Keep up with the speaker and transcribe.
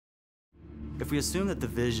If we assume that the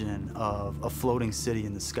vision of a floating city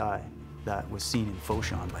in the sky that was seen in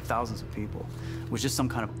Foshan by thousands of people was just some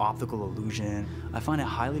kind of optical illusion, I find it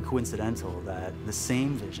highly coincidental that the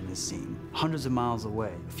same vision is seen hundreds of miles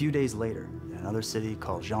away, a few days later, in another city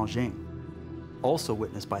called Jiangxing, also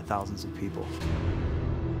witnessed by thousands of people.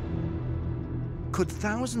 Could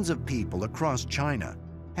thousands of people across China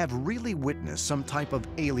have really witnessed some type of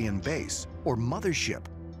alien base or mothership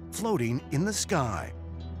floating in the sky?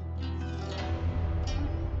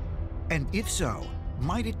 And if so,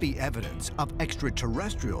 might it be evidence of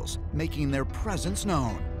extraterrestrials making their presence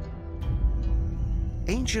known?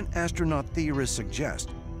 Ancient astronaut theorists suggest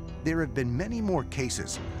there have been many more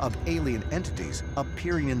cases of alien entities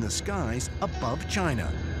appearing in the skies above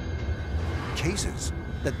China. Cases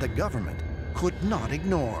that the government could not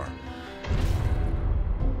ignore.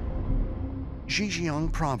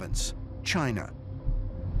 Zhejiang Province, China,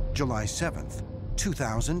 July 7th,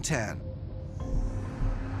 2010.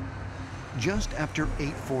 Just after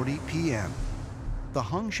 8:40 p.m., the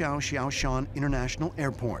Hangzhou Xiaoshan International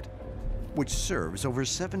Airport, which serves over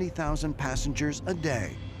 70,000 passengers a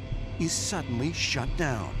day, is suddenly shut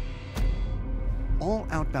down. All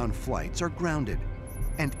outbound flights are grounded,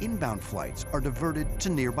 and inbound flights are diverted to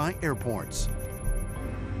nearby airports.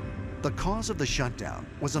 The cause of the shutdown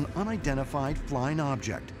was an unidentified flying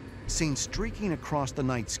object seen streaking across the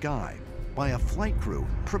night sky by a flight crew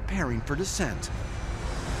preparing for descent.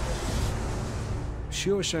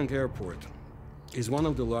 Xiaoshan Airport is one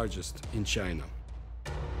of the largest in China,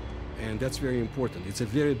 and that's very important. It's a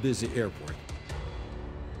very busy airport.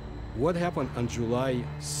 What happened on July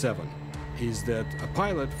 7 is that a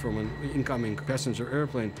pilot from an incoming passenger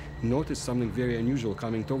airplane noticed something very unusual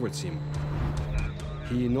coming towards him.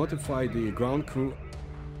 He notified the ground crew,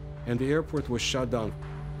 and the airport was shut down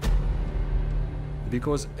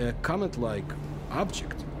because a comet-like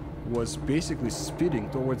object was basically speeding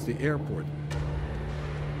towards the airport.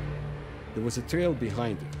 There was a trail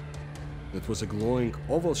behind it. It was a glowing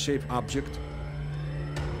oval-shaped object.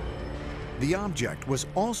 The object was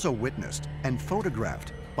also witnessed and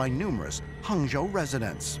photographed by numerous Hangzhou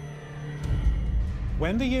residents.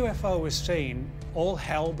 When the UFO was seen, all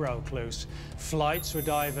hell broke loose. Flights were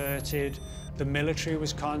diverted. The military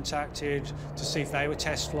was contacted to see if they were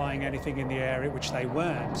test flying anything in the area, which they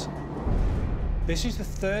weren't. This is the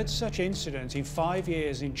third such incident in 5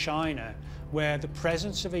 years in China where the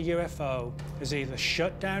presence of a UFO has either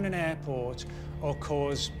shut down an airport or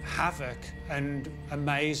caused havoc and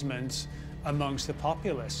amazement amongst the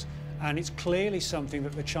populace. And it's clearly something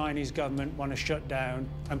that the Chinese government want to shut down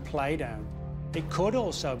and play down. It could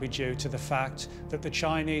also be due to the fact that the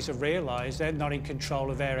Chinese have realized they're not in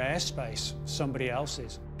control of their airspace, somebody else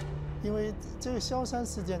is. The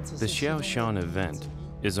Xiaoshan event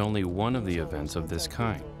is only one of the events of this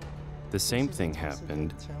kind. The same thing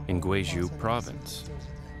happened in Guizhou province.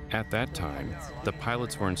 At that time, the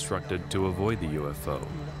pilots were instructed to avoid the UFO,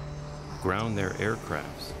 ground their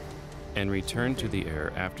aircrafts, and return to the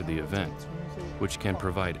air after the event, which can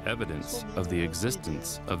provide evidence of the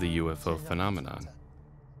existence of the UFO phenomenon.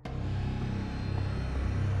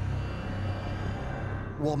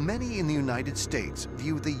 While many in the United States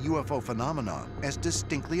view the UFO phenomenon as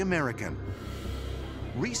distinctly American,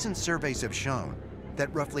 recent surveys have shown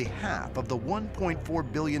that roughly half of the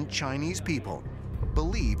 1.4 billion Chinese people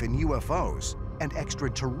believe in UFOs and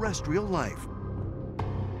extraterrestrial life.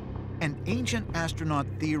 And ancient astronaut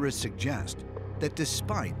theorists suggest that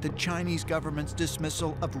despite the Chinese government's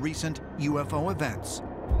dismissal of recent UFO events,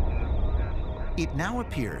 it now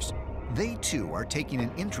appears they too are taking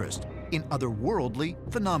an interest in otherworldly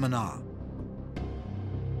phenomena.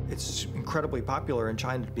 It's incredibly popular in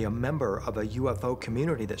China to be a member of a UFO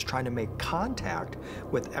community that's trying to make contact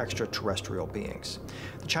with extraterrestrial beings.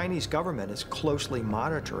 The Chinese government is closely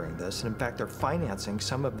monitoring this, and in fact, they're financing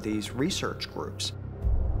some of these research groups.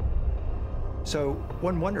 So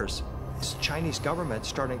one wonders, is the Chinese government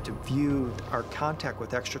starting to view our contact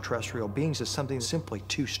with extraterrestrial beings as something simply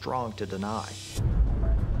too strong to deny?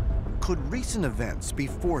 Could recent events be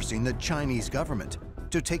forcing the Chinese government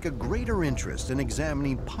to take a greater interest in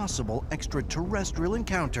examining possible extraterrestrial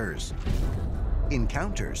encounters?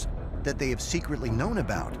 Encounters that they have secretly known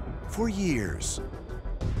about for years.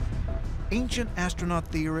 Ancient astronaut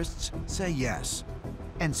theorists say yes,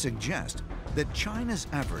 and suggest that China's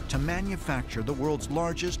effort to manufacture the world's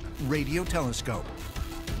largest radio telescope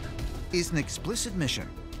is an explicit mission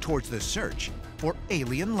towards the search for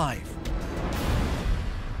alien life.